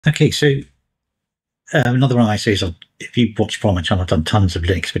Okay, so another one I say is, if you watch from my channel, I've done tons of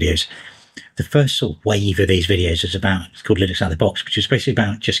Linux videos. The first sort of wave of these videos is about, it's called Linux out of the box, which is basically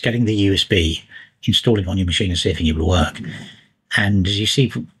about just getting the USB, installing on your machine and see if it will work. And as you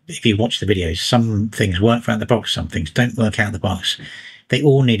see, if you watch the videos, some things work out of the box, some things don't work out of the box. They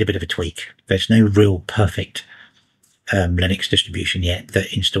all need a bit of a tweak. There's no real perfect Linux distribution yet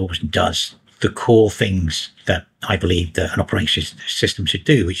that installs and does the core things that I believe that an operating system should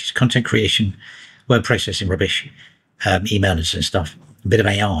do, which is content creation, word processing rubbish, emailers and stuff, a bit of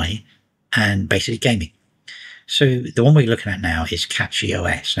AI, and basically gaming. So the one we're looking at now is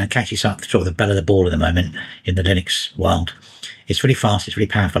CachyOS. Now, Cachy's up sort of the belle of the ball at the moment in the Linux world. It's really fast, it's really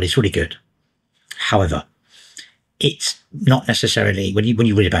powerful, it's really good. However, it's not necessarily, when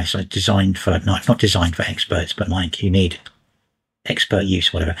you read about it, it's designed for, not designed for experts, but like you need expert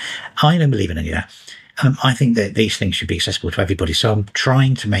use, whatever. I don't believe in any of that. I think that these things should be accessible to everybody. So I'm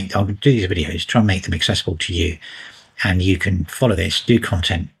trying to make, I'll do these videos, try and make them accessible to you. And you can follow this, do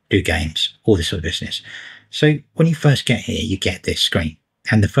content, do games, all this sort of business. So when you first get here, you get this screen.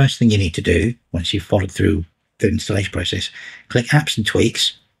 And the first thing you need to do, once you've followed through the installation process, click Apps and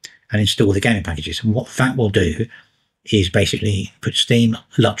Tweaks and install the gaming packages. And what that will do is basically put Steam,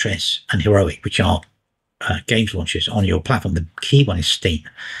 Lutris, and Heroic, which are games launchers, on your platform. The key one is Steam.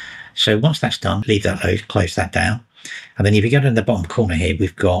 So once that's done, leave that load, close that down. And then if you go to the bottom corner here,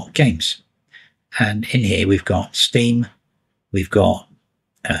 we've got games. And in here, we've got Steam, we've got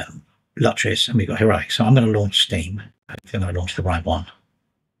Lutris, and we've got Heroic. So I'm going to launch Steam. I think I'm going to launch the right one.